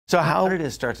So how did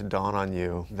it start to dawn on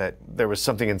you that there was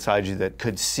something inside you that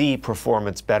could see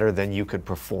performance better than you could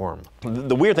perform?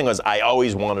 The weird thing was I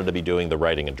always wanted to be doing the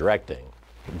writing and directing,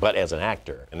 but as an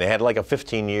actor. And they had like a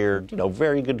 15-year,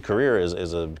 very good career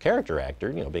as a character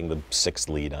actor, being the 6th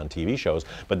lead on TV shows.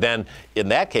 But then in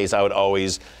that case, I would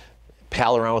always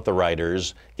pal around with the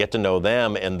writers, get to know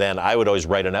them, and then I would always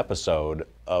write an episode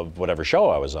of whatever show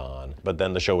I was on. But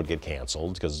then the show would get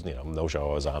canceled because no show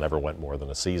I was on ever went more than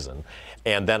a season.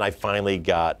 And then I finally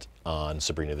got on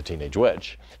Sabrina the Teenage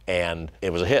Witch, and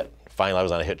it was a hit. Finally, I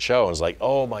was on a hit show, and it was like,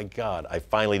 oh my God, I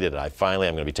finally did it. I'm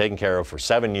going to be taken care of for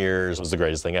 7 years. It was the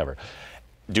greatest thing ever.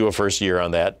 Do a first year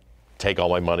on that, take all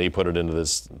my money, put it into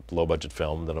this low-budget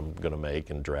film that I'm going to make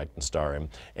and direct and star in.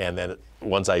 And then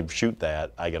once I shoot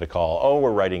that, I get a call, oh,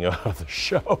 we're writing another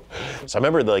show. So I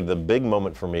remember the big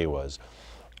moment for me was,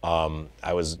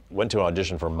 I went to an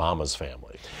audition for Mama's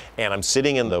Family. And I'm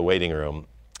sitting in the waiting room,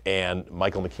 and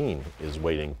Michael McKean is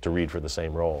waiting to read for the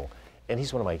same role. And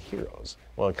he's one of my heroes,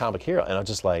 a comic hero. And I'm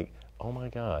just like, oh my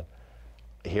God.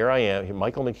 Here I am,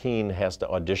 Michael McKean has to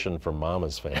audition for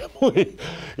Mama's Family,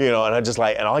 and I'm just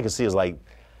like, and all I can see is like,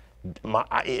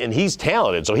 and he's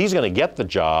talented, so he's going to get the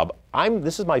job.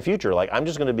 This is my future. Like, I'm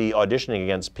just going to be auditioning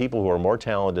against people who are more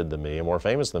talented than me and more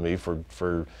famous than me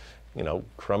for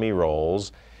crummy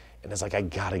roles. And it's like, I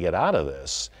got to get out of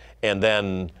this. And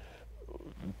then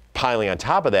piling on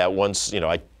top of that, once,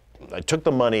 I took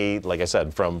the money, like I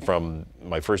said, from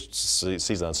my first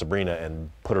season on Sabrina and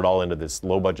put it all into this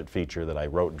low-budget feature that I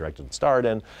wrote and directed and starred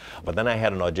in. But then I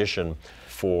had an audition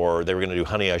they were going to do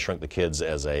Honey, I Shrunk the Kids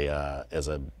as a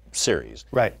series.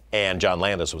 Right. And John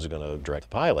Landis was going to direct the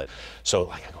pilot. So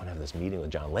I go and have this meeting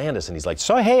with John Landis, and he's like,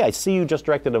 so hey, I see you just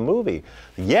directed a movie.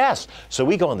 Yes. So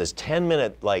we go on this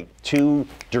 10-minute, two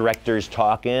directors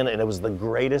talking, and it was the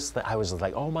greatest thing. I was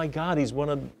like, oh my God, he's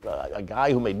a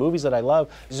guy who made movies that I love.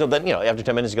 So then, after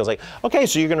 10 minutes, he goes like, okay,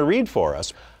 so you're going to read for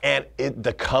us. And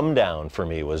the come down for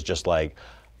me was just like,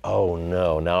 oh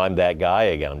no, now I'm that guy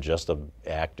again. I'm just an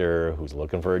actor who's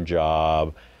looking for a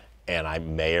job, and I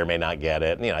may or may not get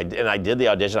it. And I did the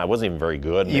audition. I wasn't even very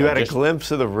good. You had a glimpse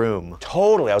of the room.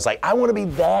 Totally. I was like, I want to be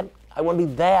that. I want to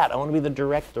be that. I want to be the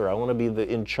director. I want to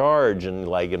be in charge and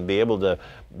be able to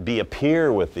be a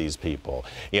peer with these people.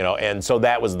 And so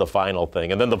that was the final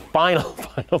thing. And then the final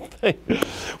thing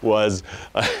was,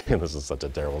 this is such a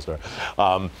terrible story.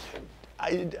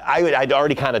 I'd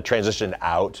already kind of transitioned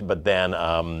out, but then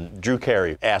Drew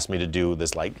Carey asked me to do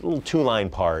this little 2-line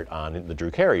part on the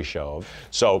Drew Carey show.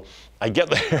 So I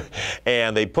get there,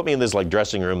 and they put me in this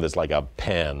dressing room that's like a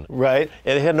pen. Right.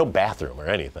 And it had no bathroom or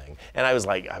anything. And I was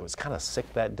kind of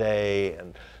sick that day,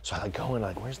 and so I go in,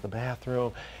 where's the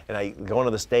bathroom? And I go into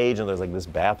the stage, and there's this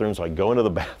bathroom, so I go into the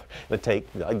bathroom,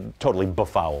 and I totally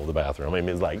befoul the bathroom. I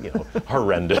mean, it's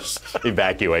horrendous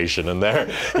evacuation in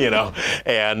there,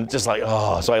 and just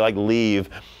oh, so I leave.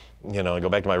 I go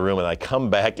back to my room, and I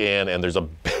come back in, and there's a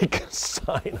big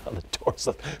sign on the door that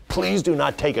says, please do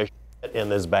not take a in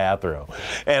this bathroom.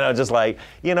 And I'm just like,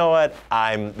 you know what?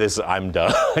 I'm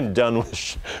done. I'm done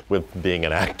with being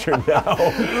an actor now.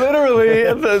 Literally,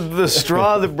 the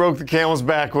straw that broke the camel's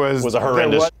back was a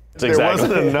horrendous. There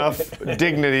wasn't enough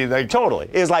dignity. Totally.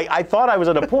 It's I thought I was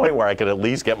at a point where I could at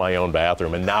least get my own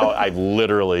bathroom, and now I've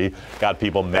literally got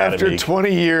people mad at me. After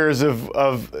 20 years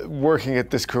of working at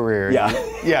this career. Yeah.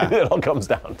 Yeah. It all comes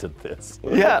down to this.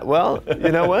 Yeah, well,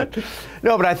 you know what?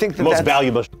 No, but I think the most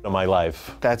valuable of my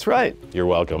life. That's right. You're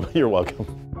welcome. You're welcome.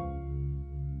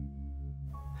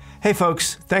 Hey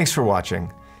folks, thanks for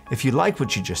watching. If you liked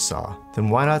what you just saw, then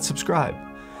why not subscribe?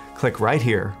 Click right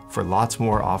here for lots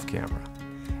more off camera.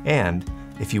 And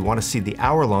if you want to see the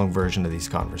hour-long version of these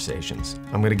conversations,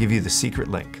 I'm going to give you the secret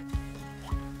link.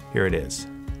 Here it is,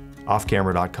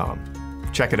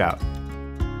 offcamera.com. Check it out.